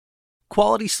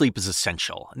Quality sleep is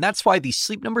essential, and that's why the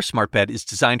Sleep Number Smart Bed is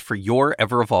designed for your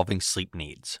ever-evolving sleep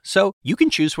needs. So you can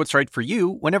choose what's right for you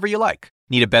whenever you like.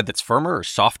 Need a bed that's firmer or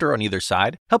softer on either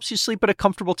side? Helps you sleep at a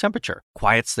comfortable temperature,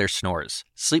 quiets their snores.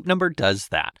 Sleep Number does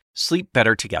that. Sleep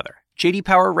better together. J.D.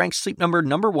 Power ranks Sleep Number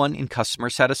 #1 in customer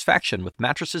satisfaction with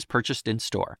mattresses purchased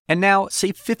in-store. And now,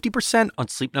 save 50% on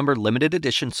Sleep Number limited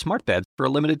edition smart beds for a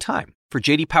limited time. For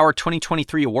J.D. Power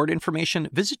 2023 award information,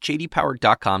 visit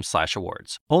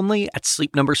jdpower.com/awards. Only at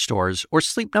Sleep Number stores or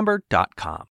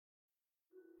sleepnumber.com.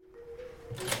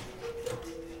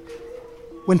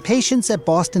 When patients at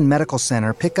Boston Medical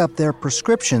Center pick up their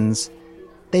prescriptions,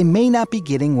 they may not be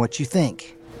getting what you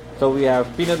think. So we have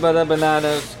peanut butter,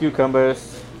 bananas,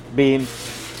 cucumbers, beans,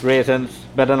 raisins,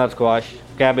 butternut squash,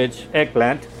 cabbage,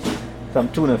 eggplant, some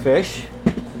tuna fish,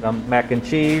 some mac and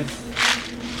cheese,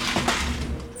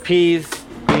 peas,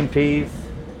 green peas.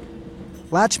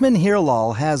 Lachman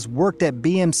Hirlal has worked at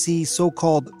BMC's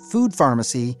so-called food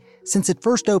pharmacy since it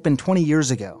first opened 20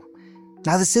 years ago.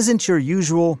 Now, this isn't your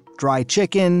usual dry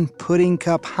chicken, pudding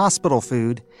cup hospital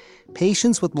food.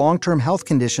 Patients with long-term health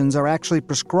conditions are actually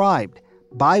prescribed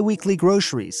bi-weekly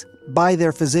groceries by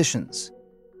their physicians.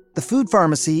 The food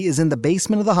pharmacy is in the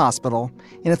basement of the hospital,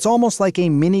 and it's almost like a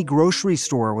mini grocery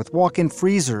store with walk-in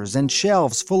freezers and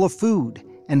shelves full of food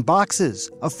and boxes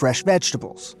of fresh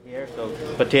vegetables. Here, so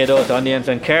potatoes, onions,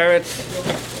 and carrots.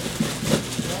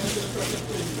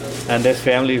 And this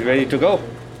family is ready to go.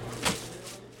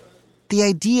 The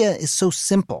idea is so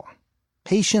simple.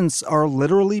 Patients are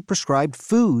literally prescribed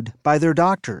food by their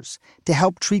doctors to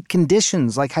help treat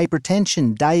conditions like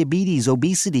hypertension, diabetes,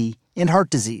 obesity, and heart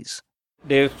disease.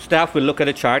 The staff will look at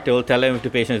a chart. They will tell them if the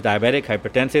patient is diabetic,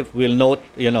 hypertensive. We'll note,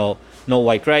 no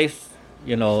white rice,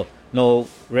 no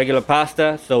regular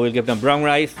pasta. So we'll give them brown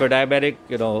rice for diabetic,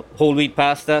 whole wheat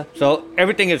pasta. So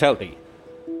everything is healthy.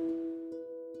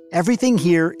 Everything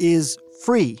here is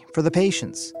free for the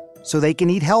patients, so they can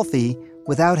eat healthy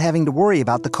without having to worry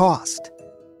about the cost.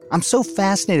 I'm so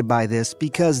fascinated by this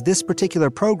because this particular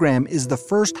program is the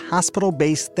first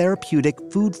hospital-based therapeutic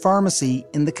food pharmacy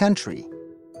in the country,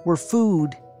 where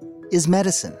food is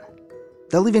medicine.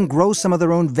 They'll even grow some of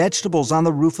their own vegetables on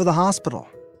the roof of the hospital.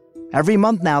 Every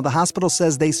month now, the hospital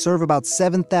says they serve about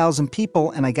 7,000 people,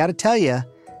 and I gotta tell you,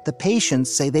 the patients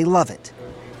say they love it.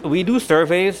 We do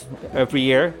surveys every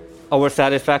year. Our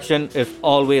satisfaction is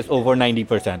always over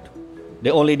 90%.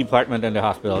 The only department in the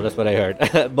hospital, that's what I heard.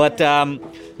 But,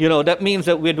 that means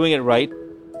that we're doing it right.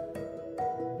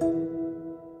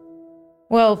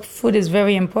 Well, food is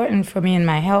very important for me in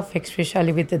my health,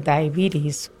 especially with the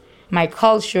diabetes. My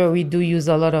culture, we do use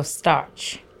a lot of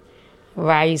starch.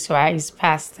 Rice,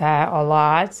 pasta, a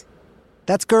lot.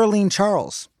 That's Gerline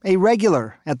Charles, a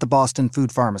regular at the Boston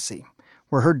Food Pharmacy,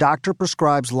 where her doctor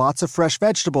prescribes lots of fresh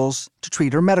vegetables to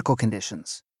treat her medical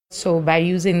conditions. So by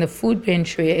using the food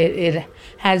pantry, it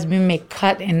has me make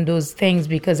cut in those things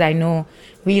because I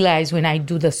realize when I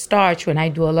do the starch, when I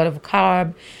do a lot of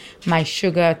carb, my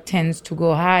sugar tends to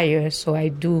go higher. So I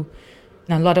do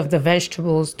a lot of the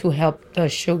vegetables to help the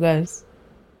sugars.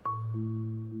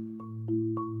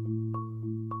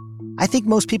 I think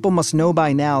most people must know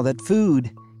by now that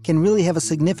food can really have a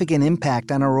significant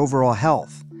impact on our overall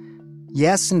health.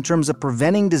 Yes, in terms of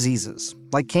preventing diseases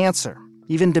like cancer,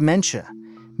 even dementia,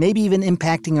 maybe even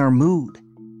impacting our mood.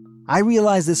 I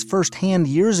realized this firsthand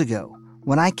years ago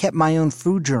when I kept my own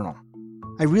food journal.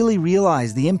 I really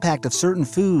realized the impact of certain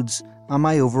foods on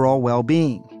my overall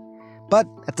well-being. But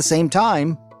at the same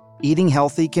time, eating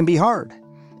healthy can be hard.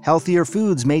 Healthier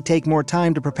foods may take more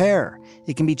time to prepare.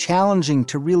 It can be challenging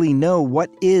to really know what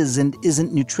is and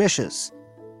isn't nutritious.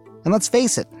 And let's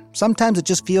face it, sometimes it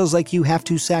just feels like you have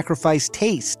to sacrifice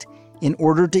taste in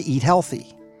order to eat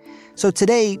healthy. So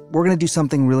today, we're going to do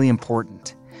something really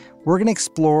important. We're going to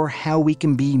explore how we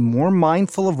can be more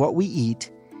mindful of what we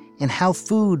eat and how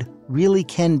food really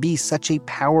can be such a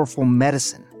powerful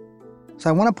medicine. So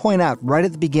I want to point out right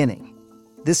at the beginning,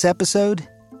 this episode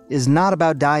is not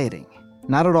about dieting,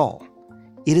 not at all.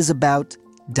 It is about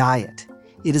diet.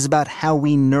 It is about how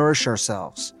we nourish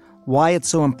ourselves, why it's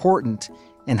so important,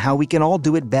 and how we can all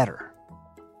do it better.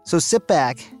 So sit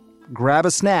back, grab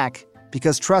a snack,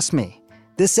 because trust me,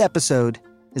 this episode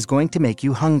is going to make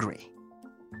you hungry.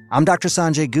 I'm Dr.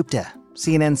 Sanjay Gupta,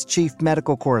 CNN's chief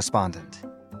medical correspondent,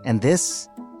 and this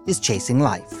is Chasing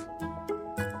Life.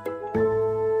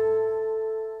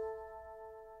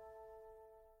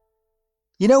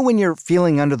 You know when you're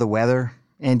feeling under the weather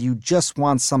and you just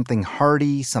want something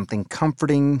hearty, something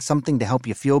comforting, something to help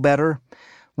you feel better?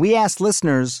 We asked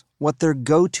listeners what their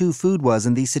go-to food was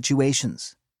in these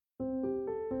situations.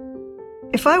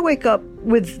 If I wake up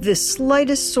with the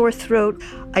slightest sore throat,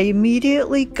 I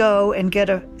immediately go and get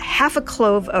half a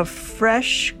clove of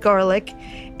fresh garlic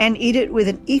and eat it with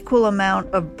an equal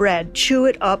amount of bread. Chew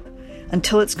it up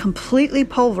until it's completely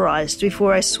pulverized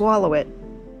before I swallow it.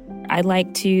 I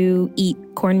like to eat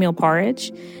cornmeal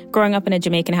porridge. Growing up in a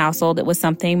Jamaican household, it was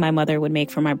something my mother would make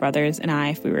for my brothers and I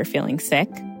if we were feeling sick.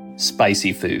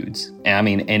 Spicy foods. I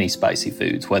mean, any spicy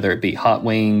foods, whether it be hot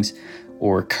wings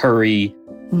or curry.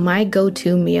 My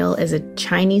go-to meal is a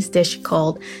Chinese dish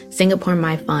called Singapore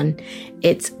Mai Fun.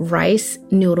 It's rice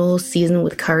noodles seasoned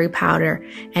with curry powder,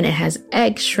 and it has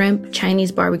egg, shrimp,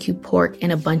 Chinese barbecue pork,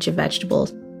 and a bunch of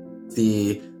vegetables.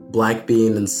 The black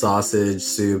bean and sausage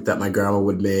soup that my grandma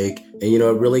would make. And, it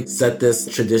really set this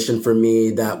tradition for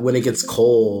me that when it gets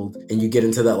cold and you get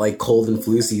into that like cold and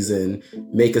flu season,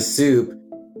 make a soup.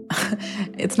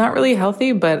 It's not really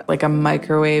healthy, but like a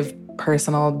microwave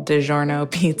personal DiGiorno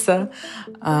pizza.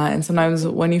 And sometimes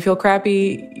when you feel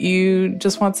crappy, you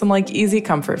just want some like easy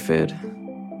comfort food.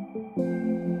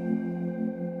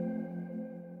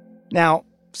 Now,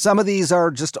 some of these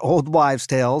are just old wives'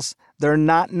 tales. They're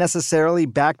not necessarily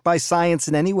backed by science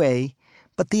in any way,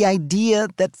 but the idea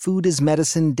that food is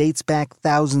medicine dates back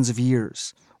thousands of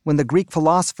years, when the Greek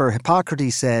philosopher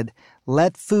Hippocrates said,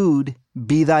 "Let food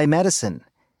be thy medicine,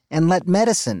 and let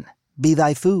medicine be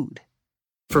thy food."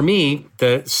 For me,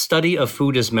 the study of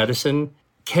food as medicine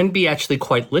can be actually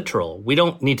quite literal. We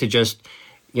don't need to just,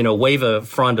 wave a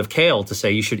frond of kale to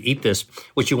say you should eat this.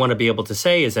 What you want to be able to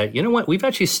say is that, we've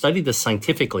actually studied this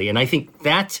scientifically. And I think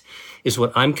that is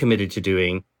what I'm committed to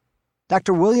doing.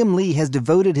 Dr. William Li has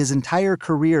devoted his entire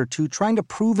career to trying to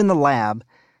prove in the lab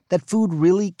that food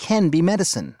really can be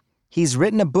medicine. He's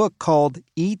written a book called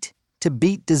Eat to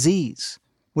Beat Disease,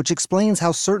 which explains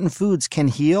how certain foods can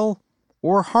heal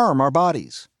or harm our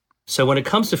bodies. So when it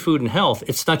comes to food and health,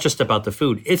 it's not just about the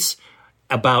food. It's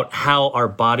about how our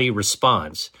body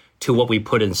responds to what we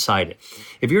put inside it.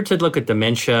 If you were to look at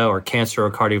dementia or cancer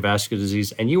or cardiovascular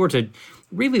disease, and you were to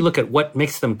really look at what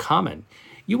makes them common,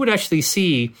 you would actually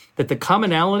see that the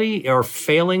commonality are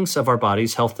failings of our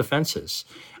body's health defenses.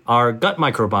 Our gut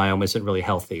microbiome isn't really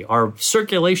healthy. Our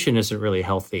circulation isn't really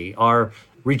healthy. Our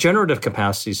regenerative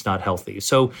capacity is not healthy.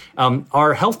 So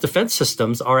our health defense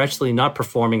systems are actually not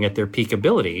performing at their peak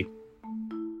ability.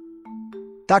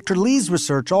 Dr. Li's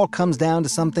research all comes down to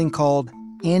something called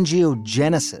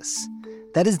angiogenesis.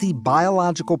 That is the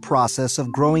biological process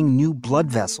of growing new blood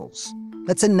vessels.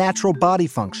 That's a natural body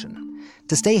function.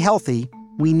 To stay healthy,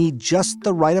 we need just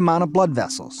the right amount of blood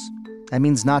vessels. That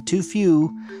means not too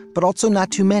few, but also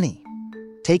not too many.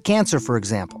 Take cancer, for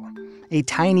example. A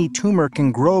tiny tumor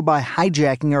can grow by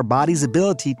hijacking our body's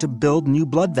ability to build new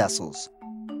blood vessels.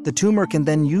 The tumor can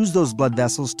then use those blood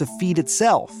vessels to feed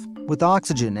itself with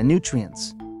oxygen and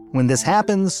nutrients. When this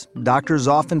happens, doctors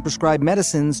often prescribe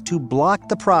medicines to block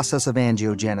the process of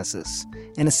angiogenesis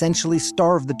and essentially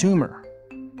starve the tumor.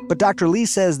 But Dr. Li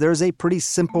says there's a pretty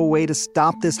simple way to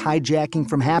stop this hijacking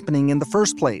from happening in the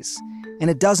first place, and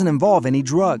it doesn't involve any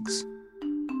drugs.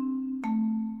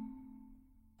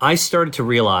 I started to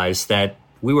realize that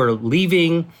we were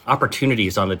leaving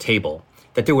opportunities on the table,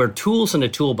 that there were tools in the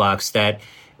toolbox that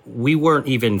we weren't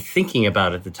even thinking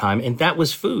about at the time, and that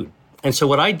was food. And so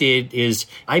what I did is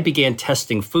I began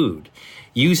testing food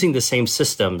using the same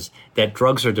systems that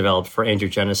drugs are developed for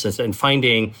angiogenesis and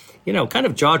finding, kind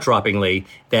of jaw-droppingly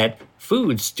that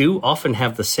foods do often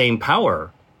have the same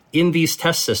power in these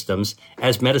test systems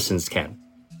as medicines can.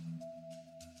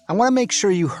 I want to make sure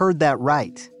you heard that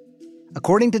right.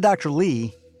 According to Dr.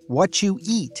 Li, what you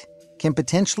eat can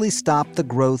potentially stop the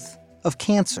growth of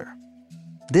cancer.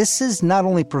 This is not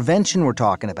only prevention we're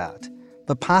talking about,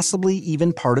 but possibly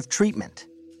even part of treatment.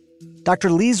 Dr.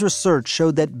 Li's research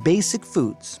showed that basic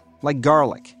foods like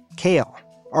garlic, kale,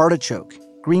 artichoke,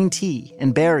 green tea,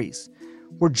 and berries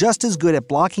were just as good at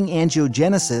blocking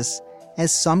angiogenesis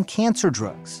as some cancer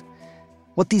drugs.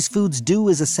 What these foods do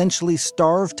is essentially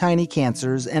starve tiny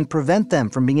cancers and prevent them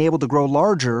from being able to grow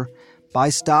larger by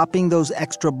stopping those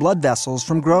extra blood vessels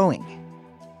from growing.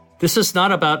 This is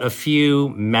not about a few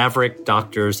maverick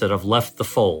doctors that have left the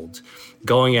fold,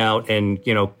 going out and,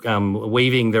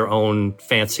 waving their own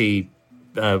fancy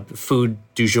food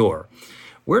du jour.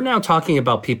 We're now talking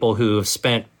about people who have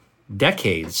spent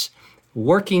decades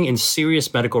working in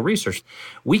serious medical research.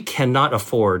 We cannot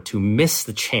afford to miss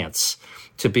the chance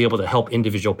to be able to help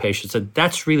individual patients. And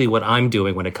that's really what I'm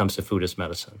doing when it comes to food as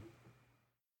medicine.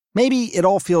 Maybe it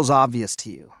all feels obvious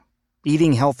to you.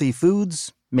 Eating healthy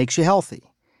foods makes you healthy.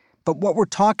 But what we're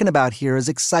talking about here is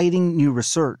exciting new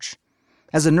research.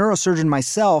 As a neurosurgeon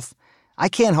myself, I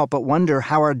can't help but wonder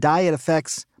how our diet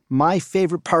affects my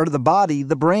favorite part of the body,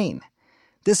 the brain.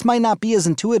 This might not be as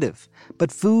intuitive,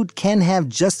 but food can have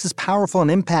just as powerful an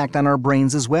impact on our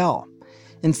brains as well.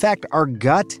 In fact, our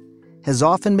gut has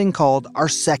often been called our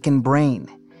second brain.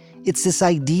 It's this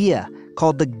idea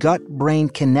called the gut-brain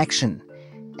connection.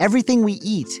 Everything we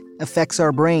eat affects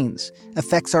our brains,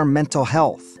 affects our mental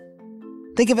health.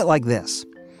 Think of it like this.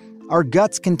 Our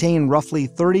guts contain roughly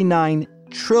 39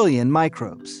 trillion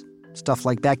microbes, stuff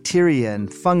like bacteria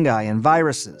and fungi and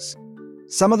viruses.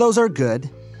 Some of those are good,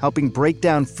 helping break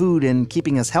down food and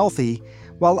keeping us healthy,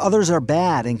 while others are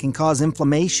bad and can cause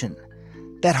inflammation.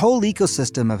 That whole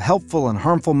ecosystem of helpful and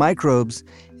harmful microbes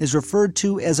is referred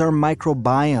to as our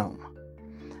microbiome.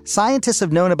 Scientists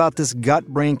have known about this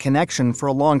gut-brain connection for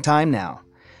a long time now,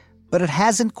 but it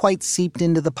hasn't quite seeped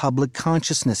into the public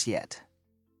consciousness yet.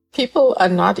 People are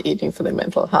not eating for their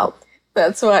mental health.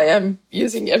 That's why I'm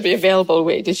using every available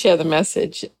way to share the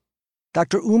message.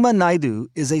 Dr. Uma Naidu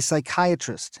is a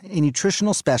psychiatrist, a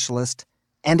nutritional specialist,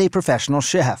 and a professional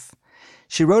chef.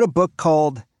 She wrote a book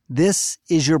called This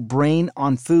Is Your Brain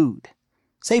on Food.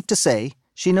 Safe to say,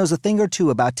 she knows a thing or two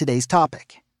about today's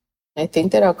topic. I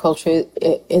think that our culture,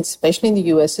 especially in the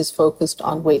U.S., is focused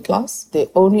on weight loss. They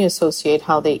only associate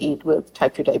how they eat with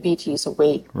type 2 diabetes or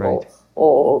weight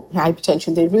or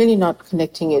hypertension. They're really not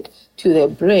connecting it to their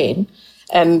brain.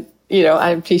 And,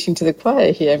 I'm preaching to the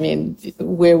choir here. I mean,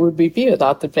 where would we be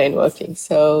without the brain working?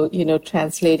 So,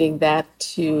 translating that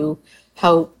to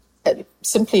how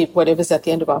simply whatever's at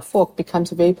the end of our fork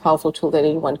becomes a very powerful tool that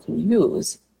anyone can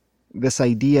use. This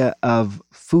idea of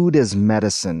food as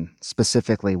medicine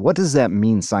specifically, what does that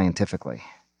mean scientifically?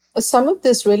 Some of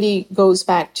this really goes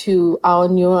back to our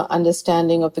newer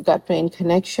understanding of the gut-brain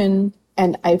connection.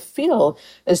 And I feel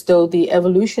as though the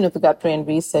evolution of the gut-brain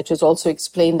research has also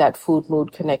explained that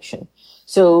food-mood connection.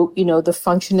 So, the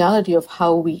functionality of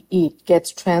how we eat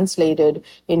gets translated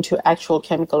into actual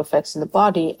chemical effects in the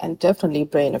body and definitely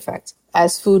brain effects.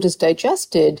 As food is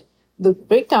digested, the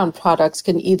breakdown products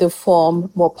can either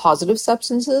form more positive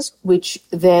substances, which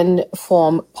then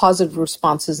form positive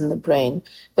responses in the brain.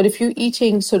 But if you're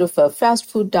eating sort of a fast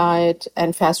food diet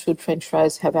and fast food French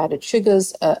fries have added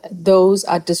sugars, those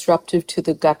are disruptive to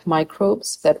the gut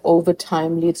microbes that over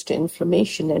time leads to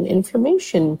inflammation. And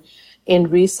inflammation in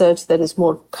research that is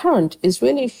more current is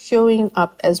really showing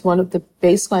up as one of the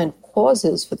baseline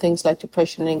causes for things like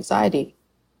depression and anxiety.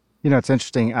 It's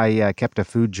interesting. I kept a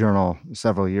food journal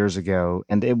several years ago,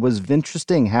 and it was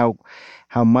interesting how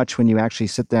much when you actually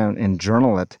sit down and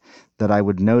journal it, that I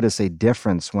would notice a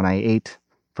difference when I ate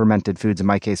fermented foods, in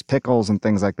my case, pickles and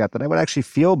things like that I would actually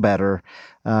feel better,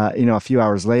 a few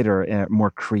hours later, more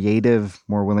creative,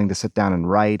 more willing to sit down and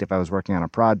write if I was working on a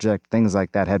project, things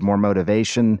like that, had more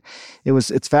motivation.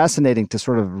 It's fascinating to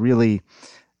sort of really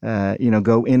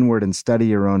go inward and study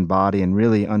your own body and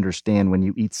really understand when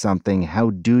you eat something,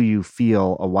 how do you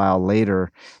feel a while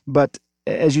later? But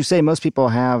as you say, most people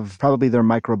have probably their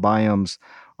microbiomes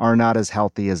are not as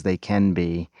healthy as they can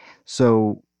be.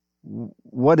 So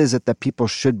what is it that people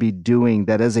should be doing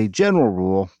that as a general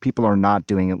rule, people are not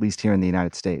doing, at least here in the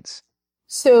United States?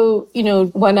 So,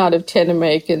 1 out of 10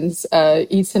 Americans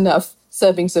eats enough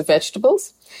servings of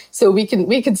vegetables. So we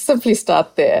can simply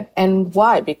start there. And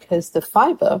why? Because the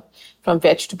fiber from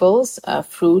vegetables,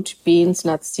 fruit, beans,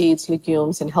 nuts, seeds,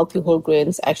 legumes, and healthy whole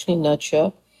grains actually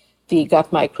nurture the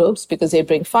gut microbes because they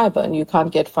bring fiber, and you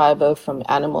can't get fiber from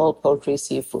animal, poultry,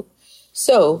 seafood.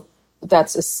 So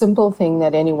that's a simple thing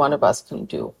that any one of us can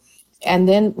do. And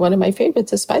then one of my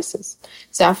favorites is spices.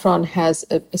 Saffron has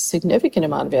a significant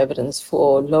amount of evidence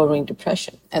for lowering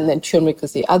depression. And then turmeric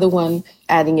is the other one.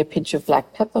 Adding a pinch of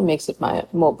black pepper makes it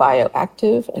more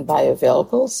bioactive and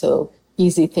bioavailable. So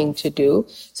easy thing to do.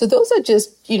 So those are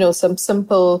just, some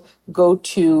simple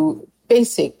go-to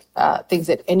basic things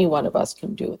that any one of us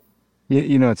can do.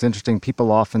 It's interesting.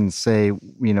 People often say,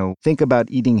 think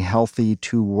about eating healthy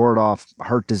to ward off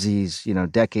heart disease,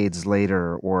 decades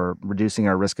later, or reducing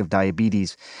our risk of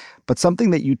diabetes. But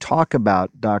something that you talk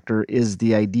about, doctor, is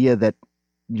the idea that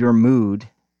your mood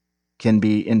can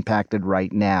be impacted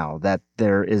right now, that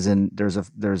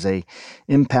there's a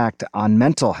impact on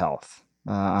mental health,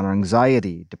 on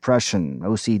anxiety, depression,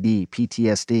 OCD,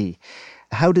 PTSD.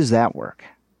 How does that work?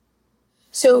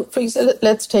 So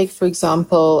let's take, for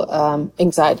example,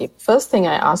 anxiety. First thing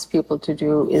I ask people to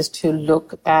do is to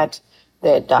look at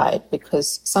their diet,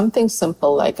 because something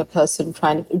simple like a person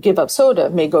trying to give up soda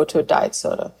may go to a diet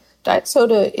soda. Diet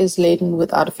soda is laden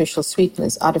with artificial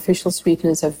sweeteners. Artificial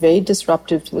sweeteners are very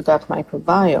disruptive to the gut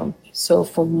microbiome. So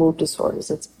for mood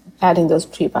disorders, it's adding those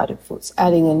prebiotic foods,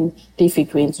 adding in leafy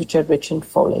greens, which are rich in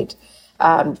folate.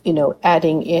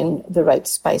 adding in the right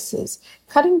spices,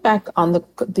 cutting back on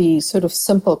the sort of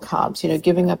simple carbs,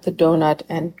 giving up the donut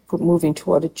and moving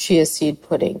toward a chia seed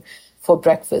pudding for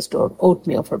breakfast or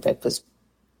oatmeal for breakfast.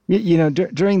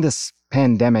 During this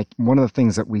pandemic, one of the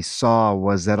things that we saw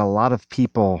was that a lot of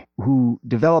people who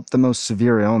developed the most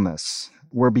severe illness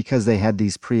were because they had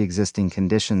these pre-existing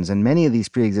conditions. And many of these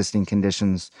pre-existing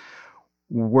conditions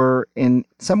were in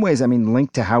some ways,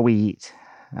 linked to how we eat.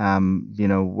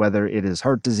 Whether it is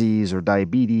heart disease or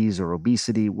diabetes or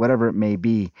obesity, whatever it may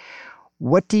be.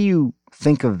 What do you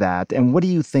think of that? And what do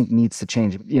you think needs to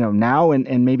change, now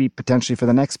and maybe potentially for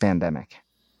the next pandemic?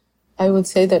 I would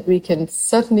say that we can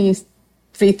certainly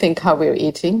rethink how we're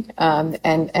eating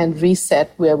and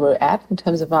reset where we're at in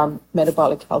terms of our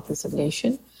metabolic health as a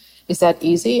nation. Is that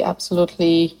easy?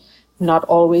 Absolutely not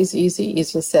always easy,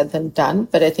 easier said than done.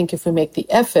 But I think if we make the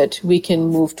effort, we can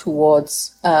move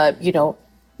towards,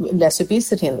 less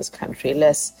obesity in this country,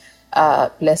 less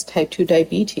type 2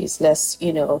 diabetes, less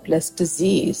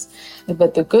disease.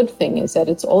 But the good thing is that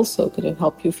it's also going to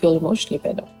help you feel emotionally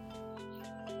better.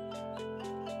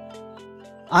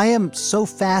 I am so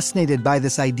fascinated by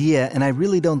this idea, and I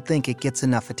really don't think it gets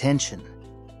enough attention.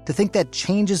 To think that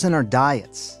changes in our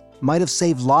diets might have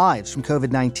saved lives from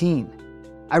COVID-19.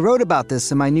 I wrote about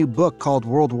this in my new book called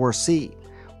World War C.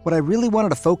 What I really wanted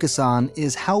to focus on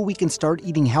is how we can start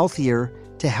eating healthier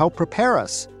to help prepare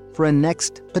us for a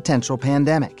next potential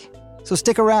pandemic. So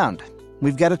stick around.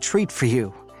 We've got a treat for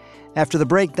you. After the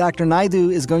break, Dr.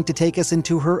 Naidu is going to take us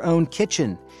into her own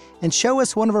kitchen and show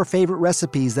us one of her favorite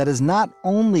recipes that is not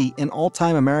only an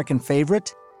all-time American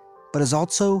favorite, but is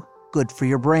also good for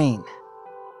your brain.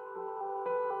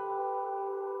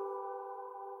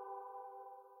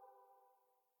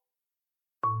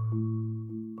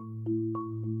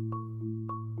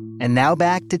 And now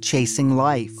back to Chasing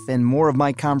Life and more of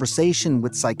my conversation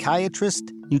with psychiatrist,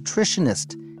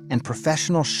 nutritionist, and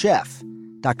professional chef,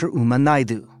 Dr. Uma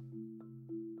Naidu.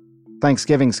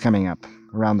 Thanksgiving's coming up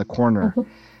around the corner. Mm-hmm.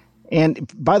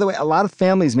 And by the way, a lot of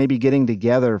families may be getting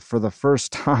together for the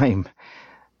first time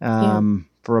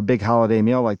for a big holiday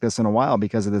meal like this in a while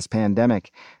because of this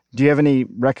pandemic. Do you have any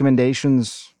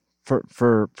recommendations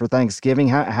for Thanksgiving?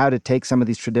 How to take some of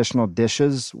these traditional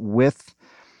dishes with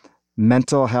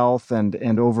mental health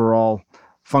and overall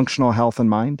functional health in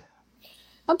mind?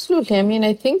 Absolutely.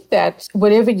 I think that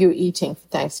whatever you're eating for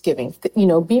Thanksgiving,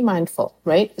 be mindful,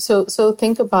 right? So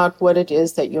think about what it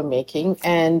is that you're making.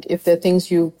 And if there are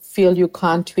things you feel you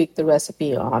can't tweak the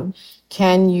recipe on,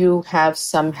 can you have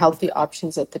some healthy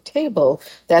options at the table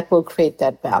that will create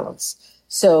that balance?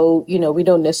 So, we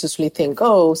don't necessarily think,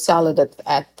 salad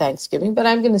at Thanksgiving, but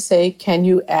I'm going to say, can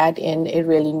you add in a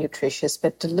really nutritious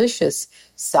but delicious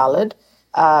salad?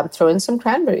 Throw in some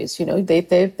cranberries,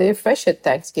 they're fresh at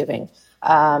Thanksgiving.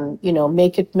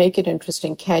 Make it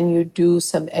interesting. Can you do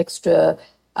some extra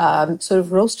sort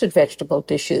of roasted vegetable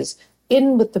dishes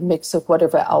in with the mix of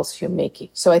whatever else you're making?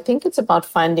 So I think it's about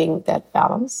finding that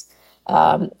balance.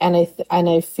 And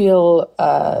I feel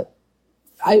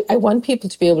I want people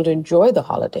to be able to enjoy the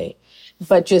holiday,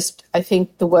 but I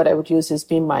think the word I would use is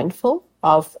be mindful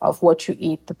of what you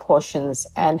eat, the portions,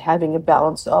 and having a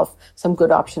balance of some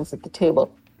good options at the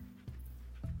table.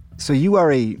 So you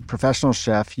are a professional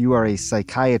chef, you are a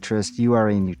psychiatrist, you are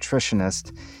a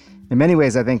nutritionist. In many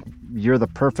ways, I think you're the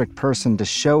perfect person to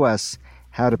show us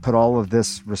how to put all of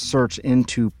this research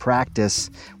into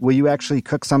practice. Will you actually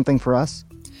cook something for us?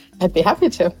 I'd be happy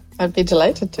to. I'd be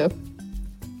delighted to.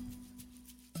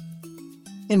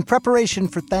 In preparation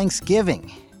for Thanksgiving,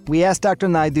 we asked Dr.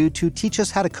 Naidu to teach us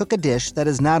how to cook a dish that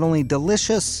is not only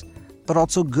delicious, but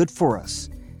also good for us.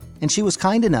 And she was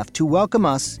kind enough to welcome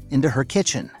us into her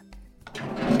kitchen.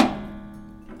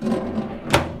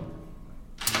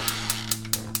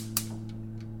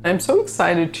 I'm so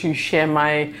excited to share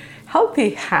my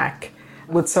healthy hack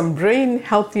with some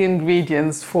brain-healthy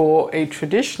ingredients for a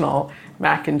traditional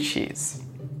mac and cheese.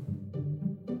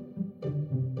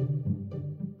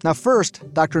 Now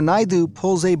first, Dr. Naidu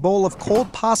pulls a bowl of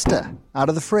cold pasta out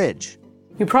of the fridge.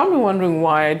 You're probably wondering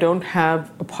why I don't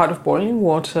have a pot of boiling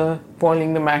water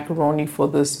boiling the macaroni for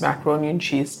this macaroni and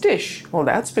cheese dish. Well,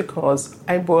 that's because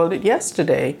I boiled it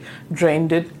yesterday,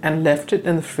 drained it, and left it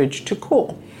in the fridge to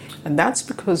cool. And that's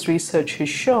because research has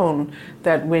shown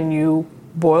that when you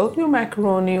boil your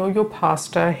macaroni or your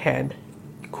pasta ahead,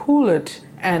 cool it,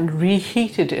 and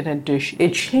reheat it in a dish,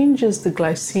 it changes the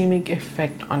glycemic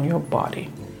effect on your body.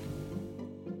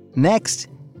 Next,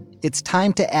 it's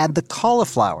time to add the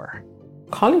cauliflower.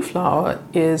 Cauliflower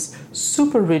is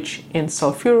super rich in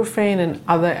sulforaphane and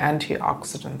other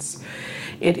antioxidants.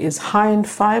 It is high in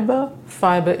fiber.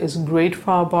 Fiber is great for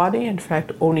our body. In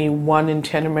fact, only 1 in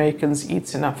 10 Americans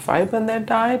eats enough fiber in their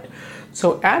diet.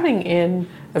 So adding in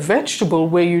a vegetable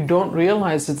where you don't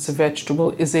realize it's a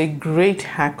vegetable is a great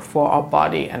hack for our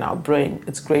body and our brain.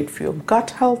 It's great for your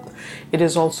gut health. It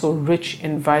is also rich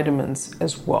in vitamins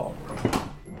as well.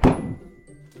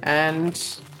 And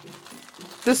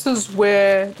this is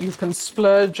where you can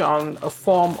splurge on a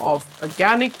form of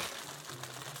organic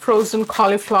frozen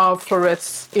cauliflower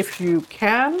florets if you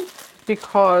can,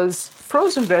 because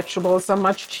frozen vegetables are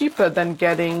much cheaper than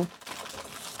getting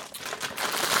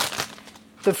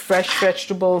the fresh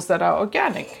vegetables that are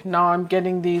organic. Now I'm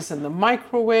getting these in the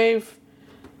microwave,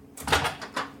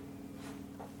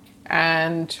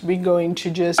 and we're going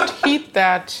to just heat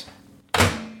that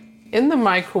in the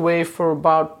microwave for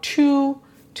about 2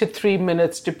 to 3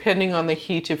 minutes, depending on the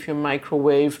heat of your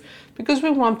microwave, because we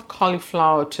want the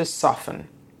cauliflower to soften.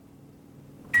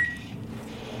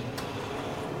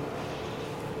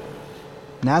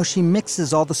 Now she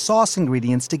mixes all the sauce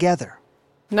ingredients together.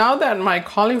 Now that my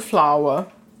cauliflower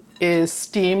is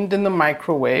steamed in the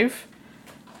microwave,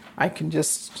 I can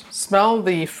just smell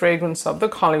the fragrance of the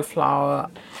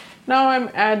cauliflower. Now I'm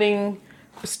adding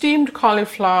steamed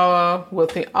cauliflower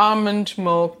with the almond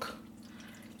milk.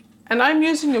 And I'm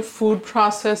using a food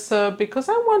processor because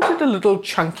I want it a little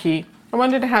chunky. I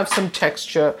wanted to have some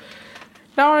texture.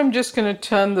 Now I'm just going to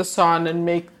turn this on and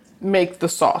make the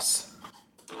sauce.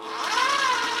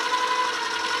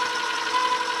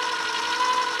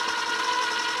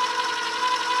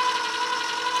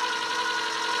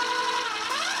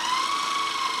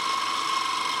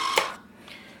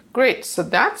 Great, so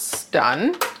that's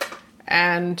done,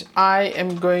 and I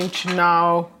am going to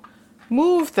now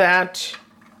move that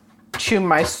to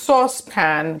my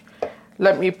saucepan.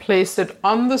 Let me place it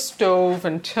on the stove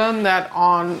and turn that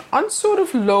on sort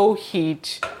of low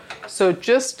heat, so it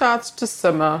just starts to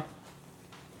simmer.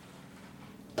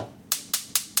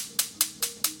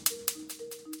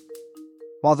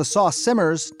 While the sauce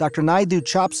simmers, Dr. Naidu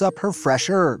chops up her fresh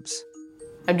herbs.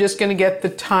 I'm just going to get the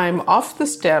thyme off the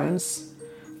stems,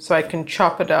 so I can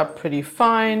chop it up pretty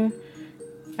fine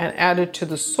and add it to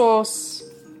the sauce.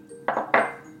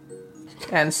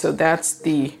 And so that's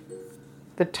the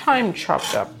thyme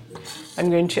chopped up.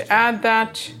 I'm going to add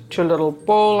that to a little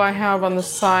bowl I have on the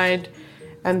side,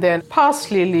 and then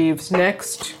parsley leaves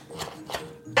next.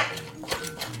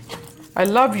 I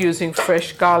love using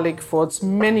fresh garlic for its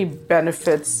many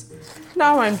benefits.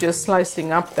 Now I'm just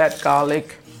slicing up that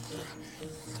garlic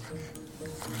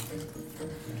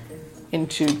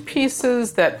into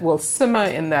pieces that will simmer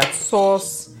in that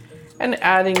sauce and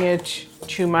adding it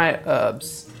to my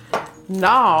herbs.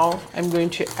 Now I'm going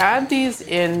to add these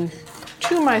in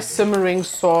to my simmering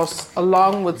sauce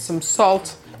along with some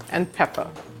salt and pepper.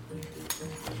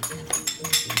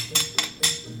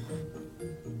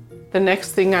 The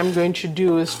next thing I'm going to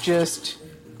do is just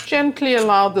gently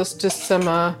allow this to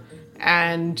simmer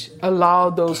and allow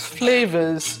those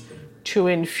flavors to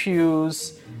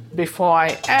infuse before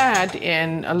I add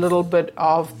in a little bit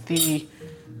of the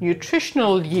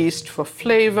nutritional yeast for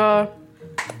flavor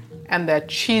and that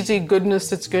cheesy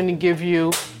goodness it's going to give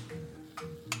you.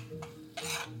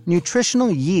 Nutritional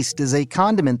yeast is a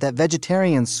condiment that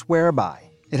vegetarians swear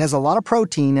by. It has a lot of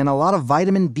protein and a lot of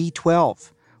vitamin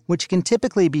B12, which can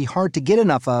typically be hard to get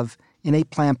enough of in a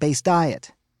plant-based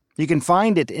diet. You can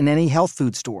find it in any health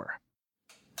food store.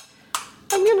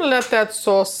 I'm going to let that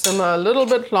sauce simmer a little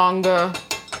bit longer.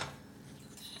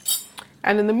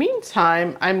 And in the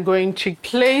meantime, I'm going to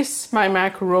place my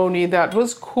macaroni that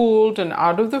was cooled and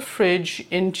out of the fridge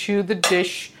into the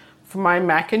dish for my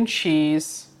mac and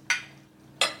cheese.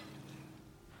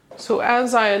 So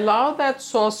as I allow that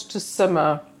sauce to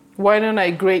simmer, why don't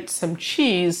I grate some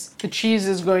cheese? The cheese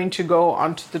is going to go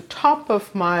onto the top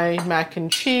of my mac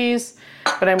and cheese,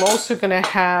 but I'm also going to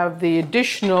have the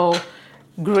additional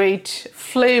great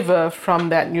flavor from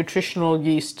that nutritional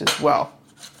yeast as well.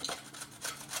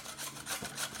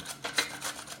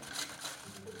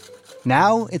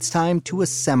 Now it's time to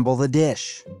assemble the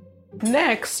dish.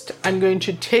 Next, I'm going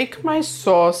to take my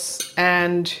sauce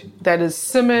and that is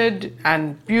simmered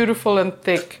and beautiful and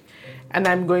thick, and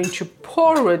I'm going to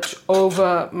pour it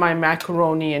over my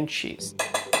macaroni and cheese.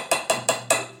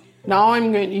 Now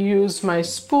I'm going to use my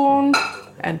spoon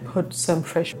and put some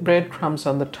fresh breadcrumbs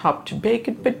on the top to bake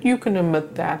it, but you can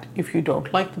omit that if you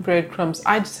don't like the breadcrumbs.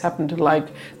 I just happen to like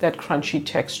that crunchy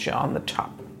texture on the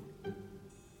top.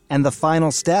 And the final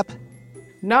step?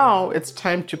 Now it's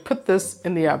time to put this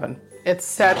in the oven. It's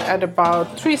set at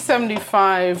about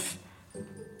 375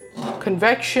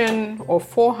 convection or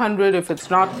 400 if it's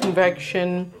not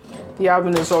convection. The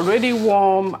oven is already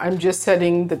warm. I'm just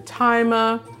setting the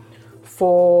timer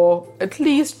for at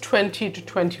least 20 to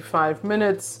 25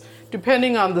 minutes,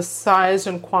 depending on the size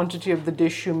and quantity of the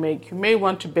dish you make. You may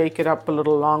want to bake it up a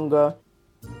little longer.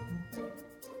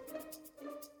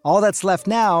 All that's left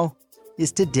now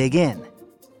is to dig in.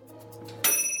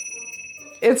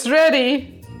 It's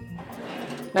ready.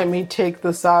 Let me take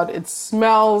this out. It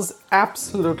smells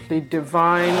absolutely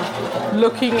divine.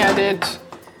 Looking at it,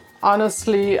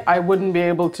 honestly, I wouldn't be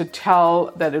able to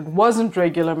tell that it wasn't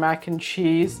regular mac and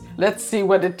cheese. Let's see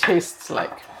what it tastes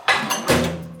like.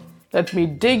 Let me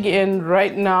dig in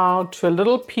right now to a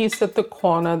little piece at the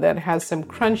corner that has some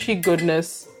crunchy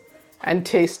goodness and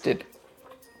taste it.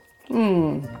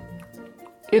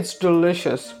 It's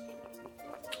delicious.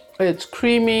 It's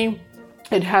creamy.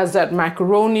 It has that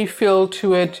macaroni feel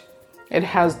to it. It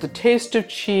has the taste of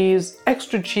cheese,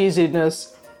 extra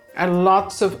cheesiness, and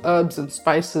lots of herbs and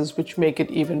spices, which make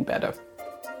it even better.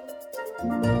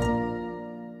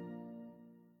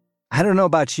 I don't know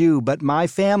about you, but my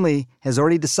family has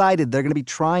already decided they're going to be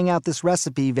trying out this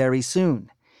recipe very soon.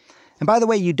 And by the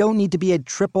way, you don't need to be a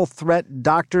triple threat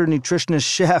doctor, nutritionist,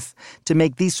 chef to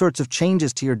make these sorts of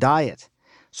changes to your diet.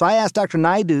 So I asked Dr.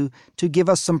 Naidu to give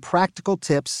us some practical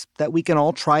tips that we can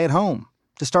all try at home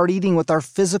to start eating with our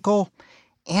physical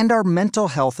and our mental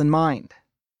health in mind.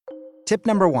 Tip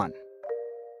number 1.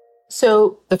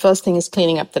 So the first thing is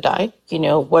cleaning up the diet.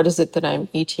 What is it that I'm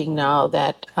eating now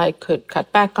that I could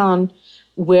cut back on?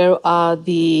 Where are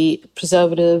the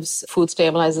preservatives, food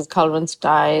stabilizers, colorants,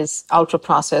 dyes,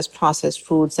 ultra-processed, processed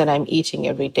foods that I'm eating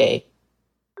every day?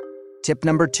 Tip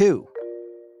number 2.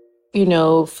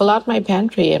 Fill out my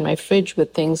pantry and my fridge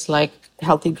with things like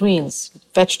healthy greens,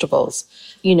 vegetables,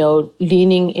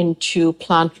 leaning into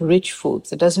plant-rich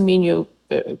foods. It doesn't mean you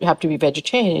have to be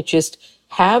vegetarian. It just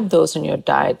have those in your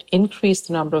diet. Increase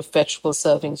the number of vegetable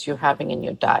servings you're having in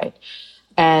your diet.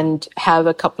 And have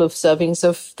a couple of servings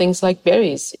of things like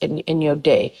berries in your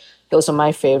day. Those are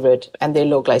my favorite, and they're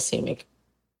low glycemic.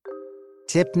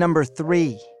 Tip number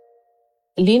 3.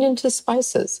 Lean into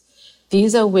spices.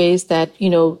 These are ways that,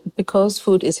 because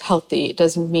food is healthy, it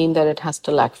doesn't mean that it has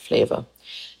to lack flavor.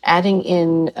 Adding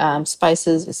in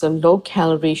spices is a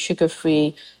low-calorie,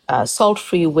 sugar-free,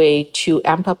 salt-free way to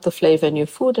amp up the flavor in your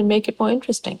food and make it more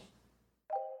interesting.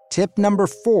 Tip number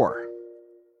 4.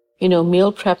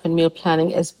 Meal prep and meal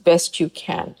planning as best you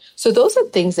can. So those are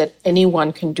things that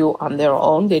anyone can do on their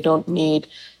own. They don't need a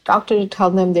doctor to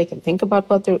tell them. They can think about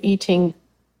what they're eating.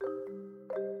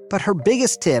 But her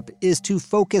biggest tip is to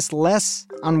focus less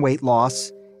on weight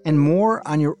loss and more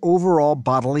on your overall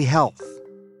bodily health.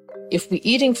 If we're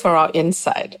eating for our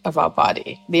inside of our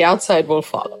body, the outside will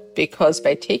follow. Because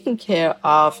by taking care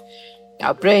of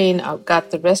our brain, our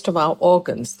gut, the rest of our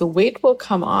organs, the weight will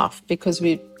come off because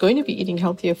we're going to be eating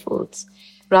healthier foods.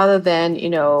 Rather than,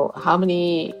 how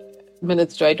many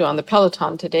minutes do I do on the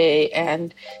Peloton today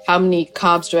and how many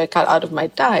carbs do I cut out of my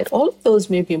diet? All of those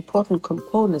may be important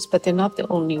components, but they're not the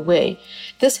only way.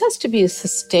 This has to be a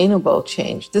sustainable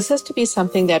change. This has to be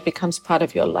something that becomes part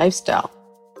of your lifestyle.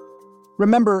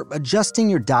 Remember, adjusting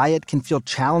your diet can feel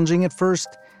challenging at first,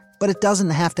 but it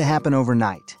doesn't have to happen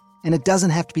overnight. And it doesn't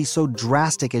have to be so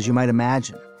drastic as you might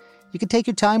imagine. You can take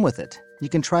your time with it. You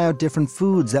can try out different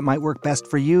foods that might work best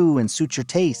for you and suit your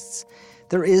tastes.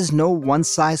 There is no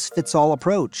one-size-fits-all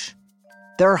approach.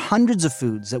 There are hundreds of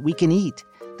foods that we can eat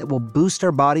that will boost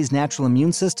our body's natural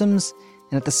immune systems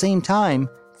and at the same time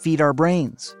feed our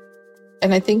brains.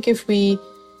 And I think if we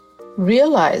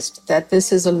realized that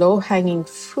this is a low-hanging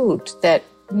fruit that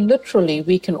literally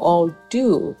we can all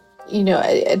do,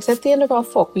 it's at the end of our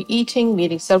fork. We're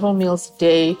eating several meals a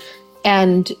day,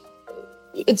 and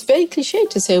it's very cliche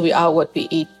to say we are what we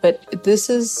eat, but this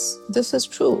is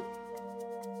true.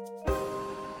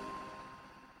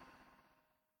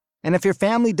 And if your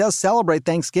family does celebrate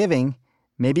Thanksgiving,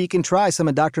 maybe you can try some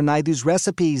of Dr. Naidu's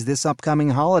recipes this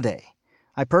upcoming holiday.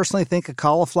 I personally think a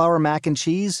cauliflower mac and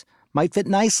cheese might fit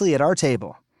nicely at our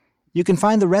table. You can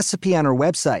find the recipe on her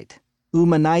website,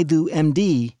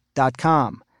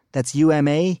 umanaidumd.com. That's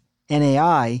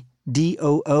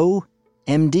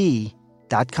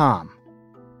umanaidooomd.com.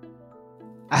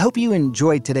 I hope you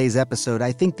enjoyed today's episode.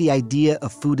 I think the idea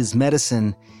of food as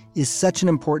medicine is such an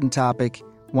important topic,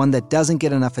 one that doesn't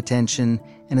get enough attention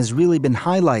and has really been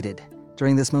highlighted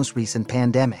during this most recent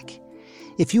pandemic.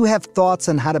 If you have thoughts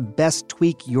on how to best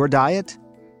tweak your diet,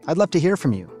 I'd love to hear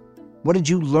from you. What did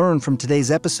you learn from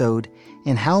today's episode,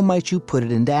 and how might you put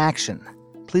it into action?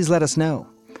 Please let us know.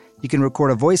 You can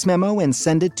record a voice memo and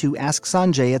send it to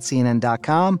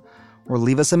asksanjay@cnn.com or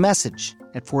leave us a message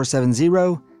at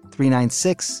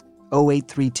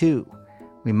 470-396-0832.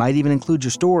 We might even include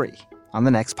your story on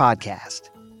the next podcast.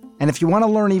 And if you want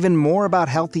to learn even more about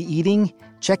healthy eating,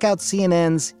 check out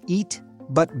CNN's Eat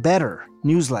But Better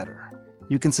newsletter.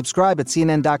 You can subscribe at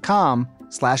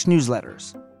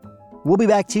cnn.com/newsletters. We'll be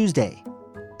back Tuesday.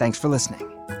 Thanks for listening.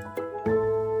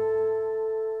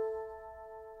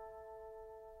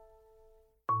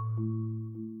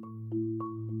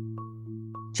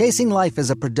 Chasing Life is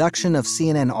a production of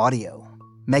CNN Audio.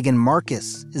 Megan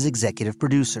Marcus is executive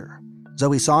producer.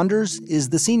 Zoe Saunders is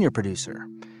the senior producer.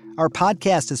 Our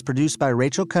podcast is produced by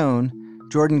Rachel Cohn,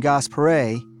 Jordan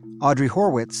Goss-Perret, Audrey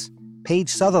Horwitz, Paige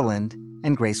Sutherland,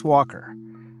 and Grace Walker.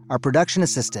 Our production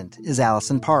assistant is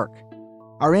Allison Park.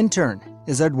 Our intern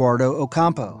is Eduardo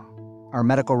Ocampo. Our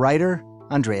medical writer,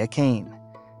 Andrea Kane.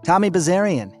 Tommy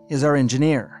Bazarian is our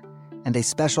engineer. And a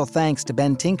special thanks to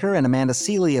Ben Tinker and Amanda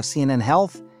Seeley of CNN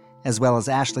Health, as well as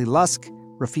Ashley Lusk,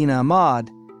 Rafina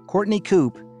Ahmad, Courtney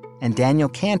Koop, and Daniel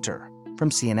Cantor from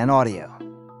CNN Audio.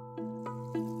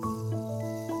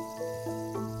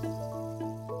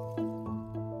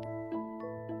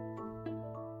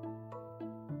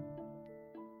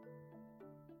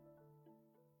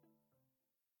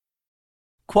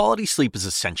 Quality sleep is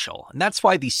essential, and that's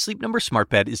why the Sleep Number Smart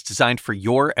Bed is designed for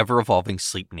your ever-evolving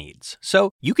sleep needs.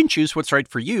 So you can choose what's right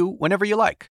for you whenever you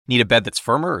like. Need a bed that's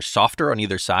firmer or softer on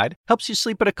either side? Helps you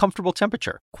sleep at a comfortable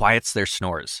temperature. Quiets their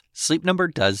snores. Sleep Number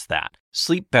does that.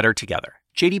 Sleep better together.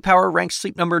 J.D. Power ranks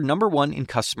Sleep Number #1 in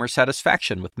customer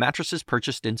satisfaction with mattresses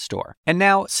purchased in-store. And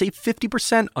now, save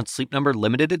 50% on Sleep Number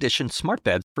limited edition smart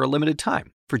beds for a limited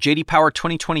time. For J.D. Power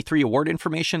 2023 award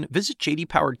information, visit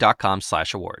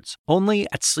jdpower.com/awards. Only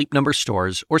at Sleep Number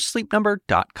stores or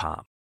sleepnumber.com.